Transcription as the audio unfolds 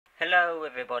Hello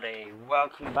everybody,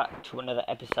 welcome back to another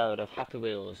episode of Happy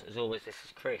Wheels. As always, this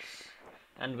is Chris,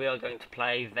 and we are going to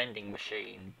play Vending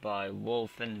Machine by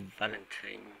Wolf and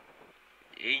Valentine.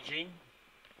 Eugene?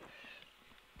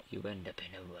 You end up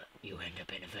in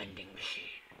a vending machine.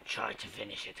 Try to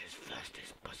finish it as fast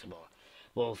as possible.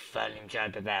 Wolf,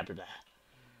 Valentine, blah blah blah blah.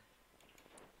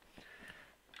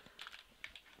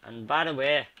 And by the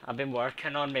way, I've been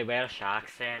working on my Welsh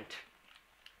accent.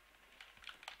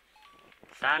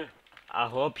 Son, I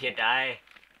hope you die.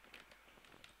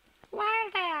 Why,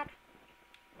 Dad?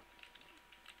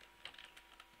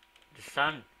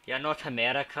 Son, you're not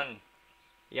American.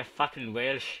 You're fucking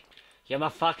Welsh. You're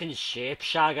a fucking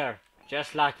shapeshagger,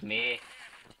 just like me.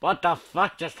 What the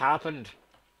fuck just happened?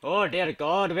 Oh dear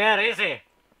God, where is he?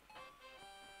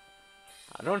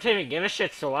 I don't even give a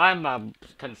shit, so I'm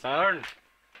concerned.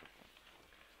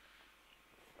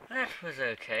 That was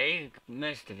okay.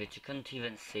 Most of it you couldn't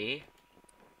even see.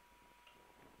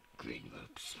 Green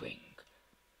Rope Swing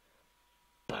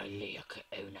by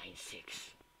Leoka096.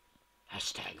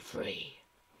 Hashtag free.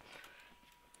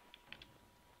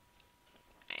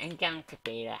 I'm going to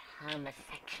be the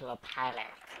homosexual pilot.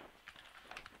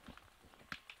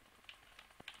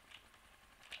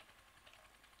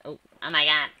 Oh my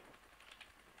god.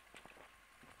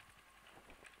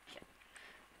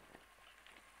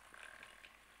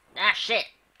 Ah, shit.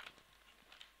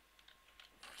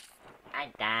 I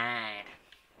died.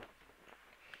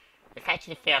 This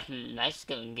actually feels nice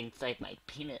going inside my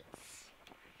penis.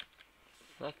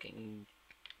 Fucking...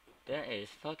 That is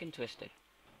fucking twisted.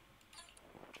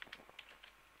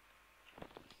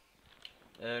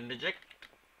 And eject.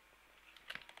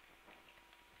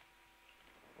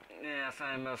 Yes,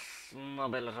 I'm a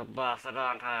snobby little bastard,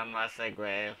 aren't I, on my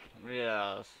Segway?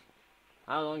 Yes.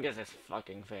 How long is this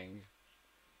fucking thing?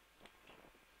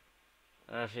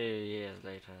 A few years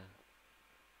later.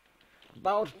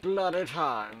 About bloody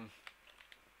time.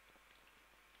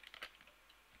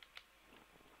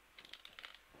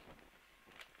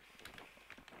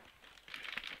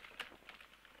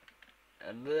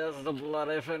 And there's the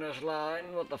bloody finish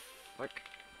line. What the fuck?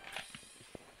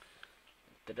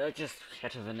 Did I just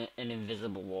hit an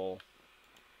invisible wall?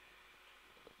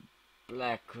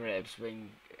 Black Crab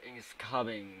Swing is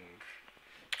coming.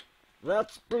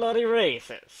 That's bloody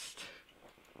racist.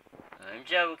 I'm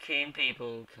joking,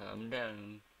 people. Calm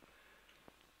down.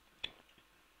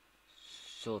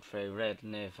 Sword throw red.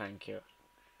 No, thank you.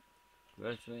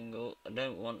 Red swing. Oh, I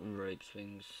don't want rope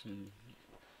swings.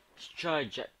 Let's try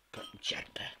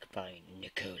Jetpack by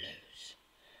Nicolos.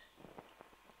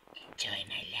 Join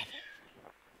my level.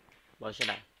 Why should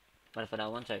I? What if I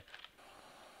don't want to?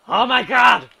 Oh my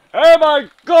god! Oh my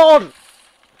god!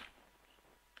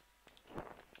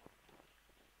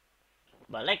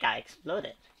 Well, that guy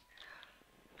exploded.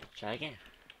 Try again.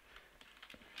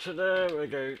 So there we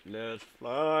go. Let's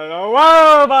fly.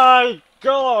 Oh my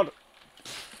god!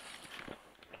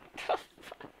 What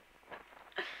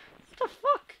the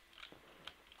fuck?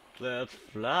 Let's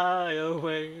fly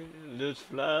away. Let's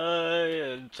fly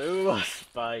into a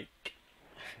spike.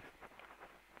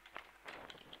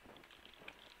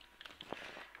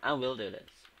 I will do this.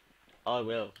 I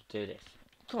will do this.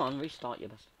 Come on, restart your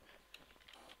best.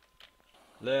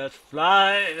 Let's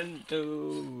fly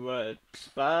into a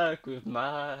spike with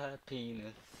my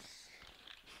penis.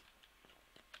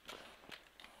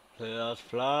 Let's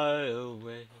fly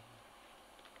away.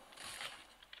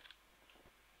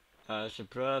 I should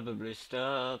probably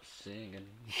stop singing.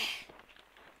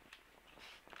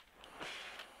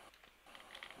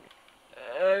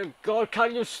 God,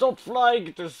 can you stop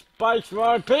flying to spike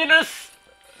my penis?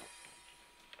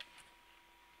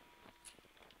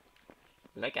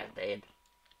 Like I did.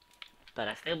 But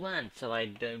I still won, so I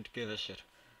don't give a shit.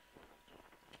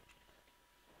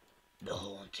 The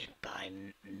Haunted by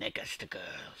Megaster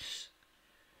Girls.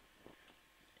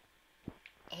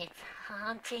 It's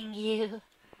haunting you.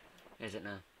 Is it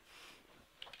now?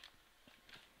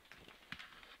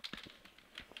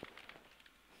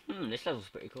 This level's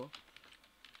pretty cool.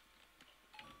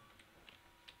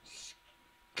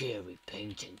 Scary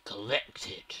painting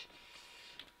collected.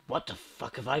 What the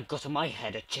fuck have I got on my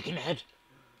head? A chicken head?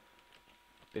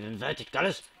 With inverted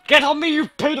colours? Get on me, you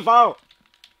pedophile!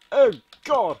 Oh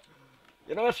god!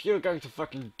 You know, if you're going to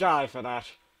fucking die for that.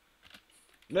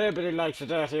 Nobody likes a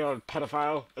dirty old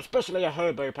pedophile, especially a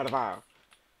hobo pedophile.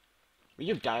 Will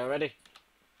you die already?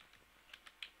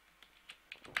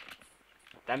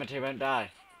 Damn it, he won't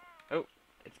die. Oh,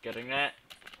 it's getting there.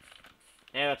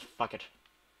 Yeah, let's fuck it.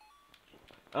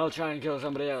 I'll try and kill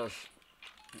somebody else.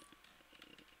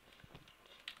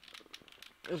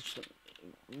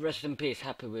 Rest in peace,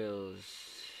 Happy Wheels.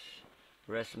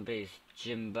 Rest in peace,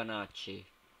 Jim Bonacci.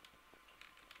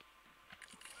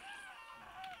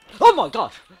 Oh my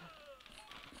god!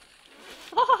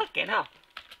 Fucking hell!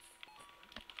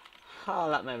 Oh,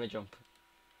 that made me jump.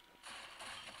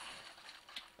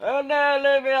 Oh no,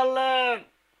 leave me alone!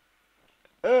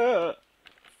 Well,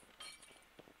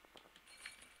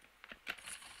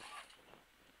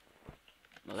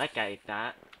 that guy ate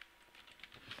that.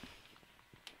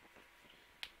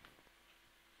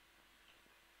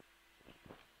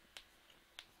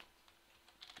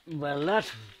 Well, that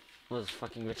was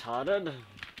fucking retarded.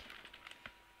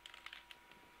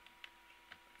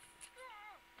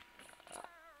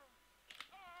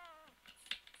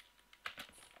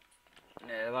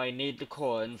 No, I need the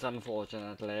coins,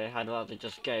 unfortunately. I'd rather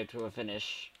just go to a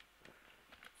finish.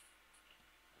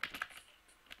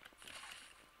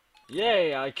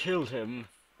 Yay, I killed him.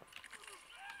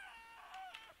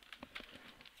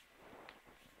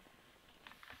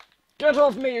 Get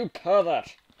off me, you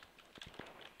pervert!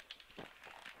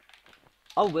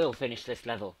 I will finish this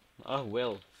level. I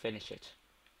will finish it.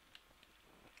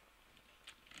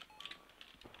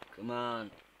 Come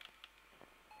on.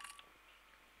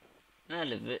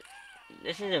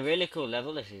 This is a really cool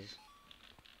level, this is.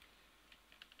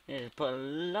 It's put a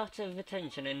lot of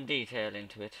attention and detail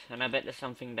into it, and I bet there's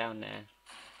something down there.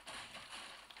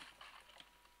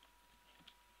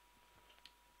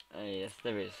 Oh yes,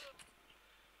 there is.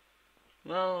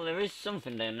 Well, there is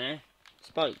something down there.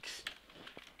 Spikes.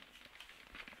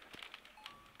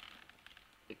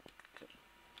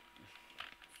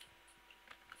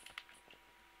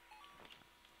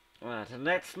 Right, and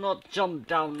let's not jump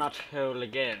down that hole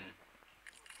again.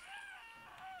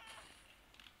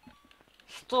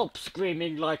 Stop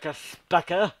screaming like a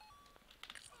specker.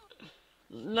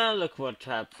 Now look what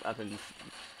happens.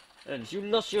 And you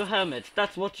lost your helmet.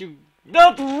 That's what you...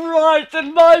 Not right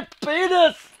in my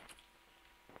penis!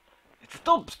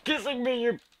 Stop kissing me,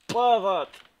 you pervert!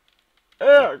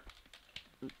 Oh,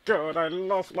 God, I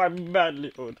lost my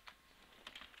manlyhood.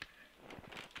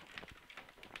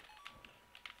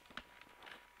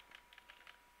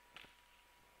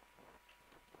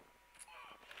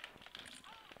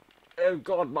 Oh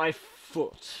God, my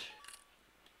foot.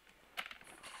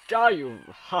 Die, you...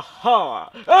 Ha ha!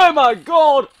 Oh my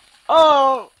God!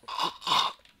 Oh!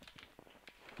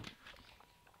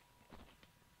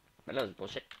 Well, that was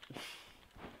bullshit.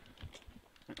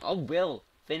 I will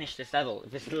finish this level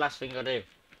if this is the last thing I do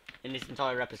in this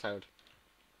entire episode.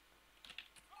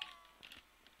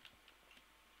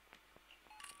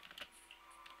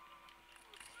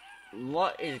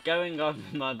 What is going on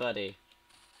with my buddy?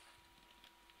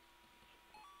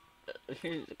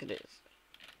 Look at this.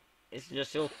 It's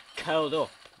just all curled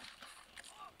up.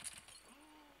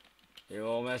 You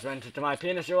almost went into my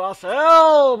penis, you ass.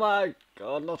 Oh my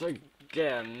God, not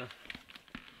again.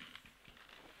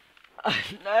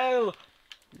 No!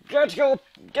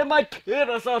 Get my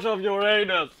penis out of your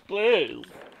anus, please.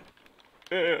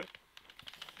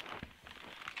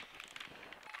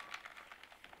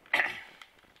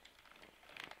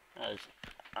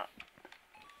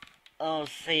 I'll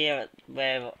see you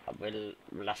where we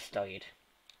last died.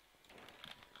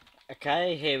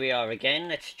 Okay, here we are again.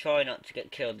 Let's try not to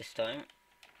get killed this time.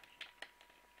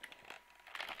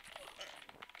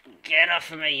 Get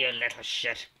off of me, you little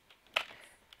shit.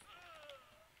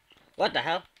 What the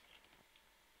hell?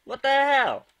 What the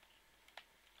hell?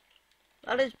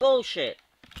 That is bullshit.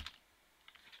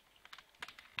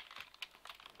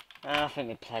 I think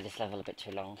we played this level a bit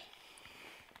too long.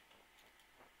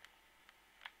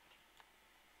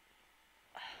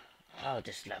 Oh,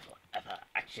 this level ever.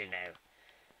 Actually, no.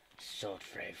 Sword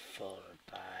Fray followed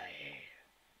by...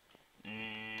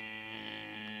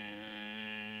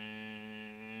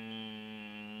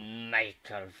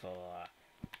 Michael 4.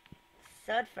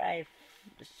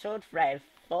 Sword Fray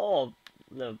followed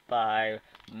by...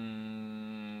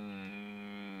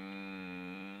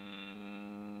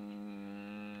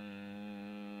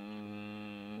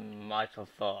 Michael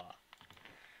 4.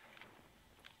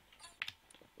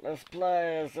 Let's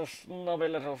play as a snobby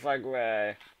little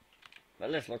Segway.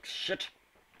 Well, this looks shit.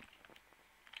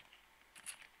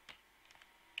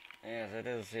 Yes, it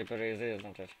is super easy,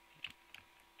 isn't it?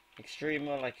 Extreme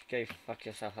more like go fuck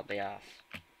yourself up the ass.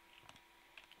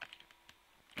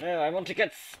 No, I want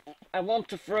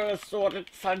to throw a sword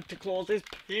at Santa Claus's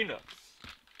penis.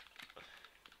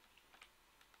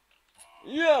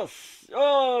 Yes!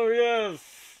 Oh, yes!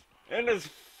 In his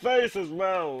face as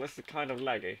well. This is kind of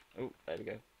laggy. Oh, there we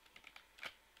go.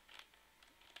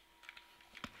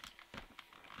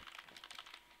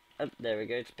 Oh, there we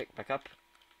go, to pick back up.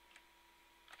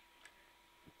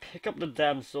 Pick up the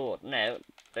damn sword. No,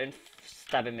 Don't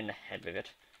stab him in the head with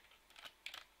it.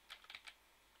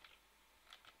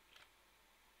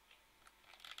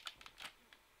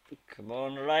 Come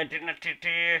on, right in the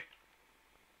titty.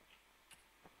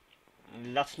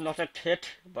 That's not a tit,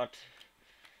 but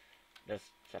just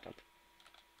shut up.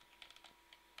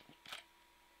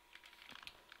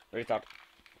 Retard.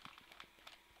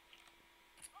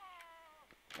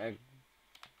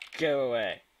 Go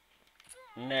away.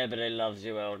 Nobody loves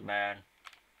you, old man.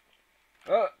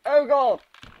 Oh God!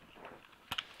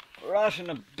 Right in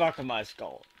the back of my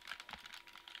skull.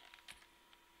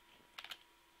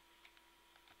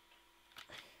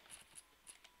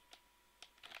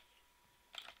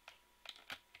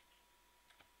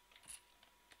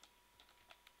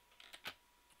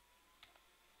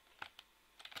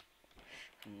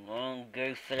 Come on,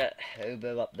 go for that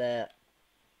hobo up there.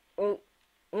 Oh,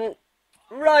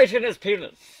 right in his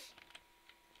penis.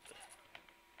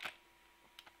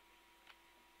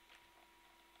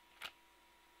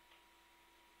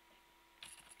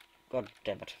 God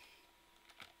damn it.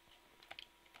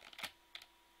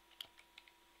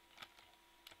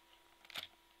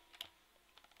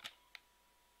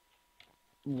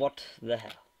 What the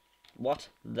hell? What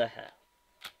the hell?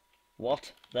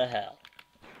 What the hell?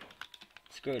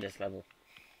 Screw this level.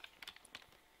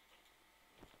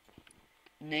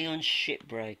 Neon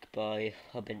Shipbreak by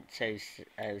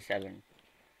Hubbin207.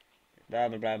 Blah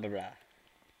blah blah blah blah.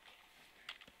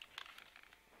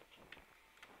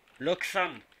 Look,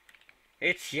 son.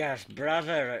 It's your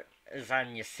brother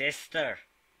and your sister.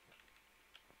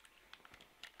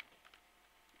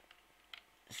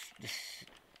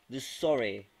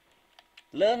 Sorry.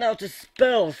 Learn how to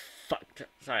spell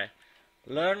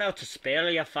Learn how to spell,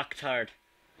 you fucktard.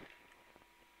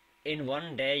 In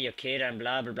one day your kid and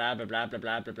blah blah blah blah blah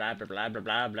blah blah blah blah blah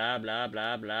blah blah blah blah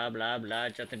blah blah blah blah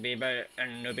Justin Bieber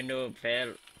and Noob Noob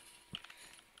fail.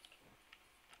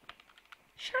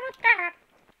 Shut up, Dad.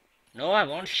 No, I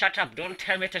won't shut up. Don't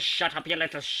tell me to shut up, you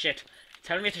little shit.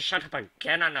 Tell me to shut up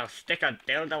again and I'll stick a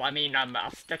dildo,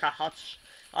 I'll stick a hot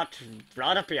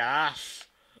rod up your ass.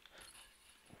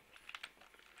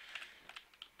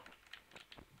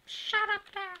 Shut up,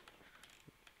 Dad.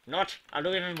 Not. I'll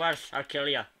do even worse. I'll kill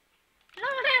you. No,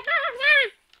 Dad,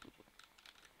 no.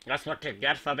 That's what you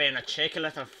get for being a cheeky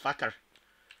little fucker.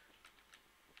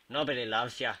 Nobody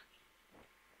loves you.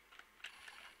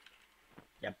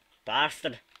 You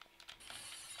bastard.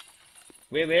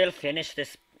 We will finish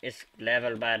this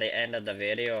level by the end of the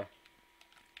video.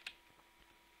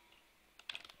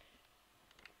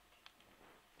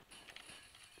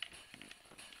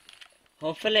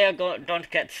 Hopefully I don't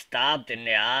get stabbed in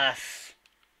the ass.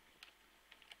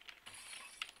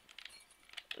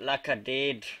 Like I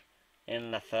did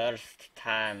in the first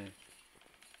time.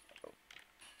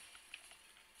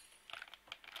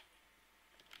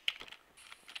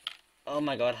 Oh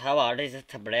my god, how hard is it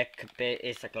to break a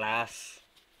piece of glass?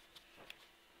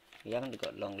 We haven't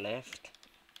got long left.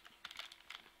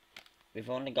 We've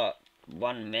only got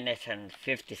 1 minute and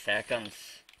 50 seconds.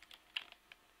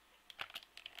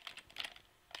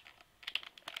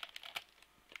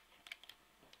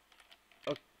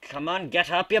 Oh, come on,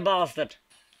 get up, you bastard!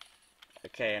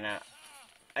 Okay, now,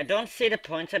 I don't see the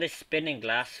point of this spinning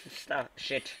glass stuff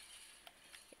shit.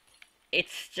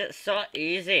 It's just so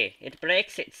easy. It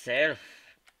breaks itself.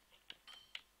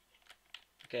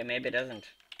 Okay, maybe it doesn't.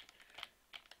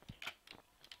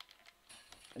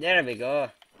 There we go.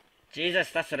 Jesus,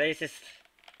 that's racist.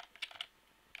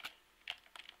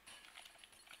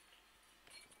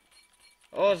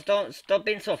 Oh, stop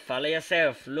being so full of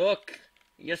yourself. Look,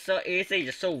 you're so easy,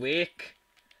 you're so weak.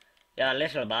 You're a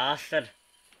little bastard.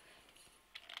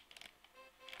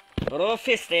 Bro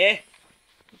fist, eh?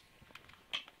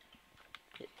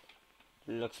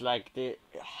 Looks like the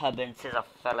Hubbins is a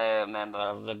fellow member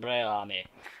of the Bray Army.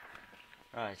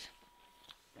 Right.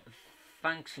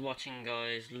 Thanks for watching,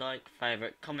 guys. Like,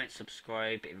 favourite, comment,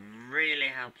 subscribe. It really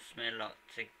helps me a lot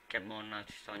to get more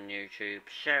noticed on YouTube.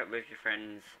 Share it with your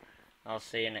friends. I'll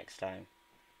see you next time.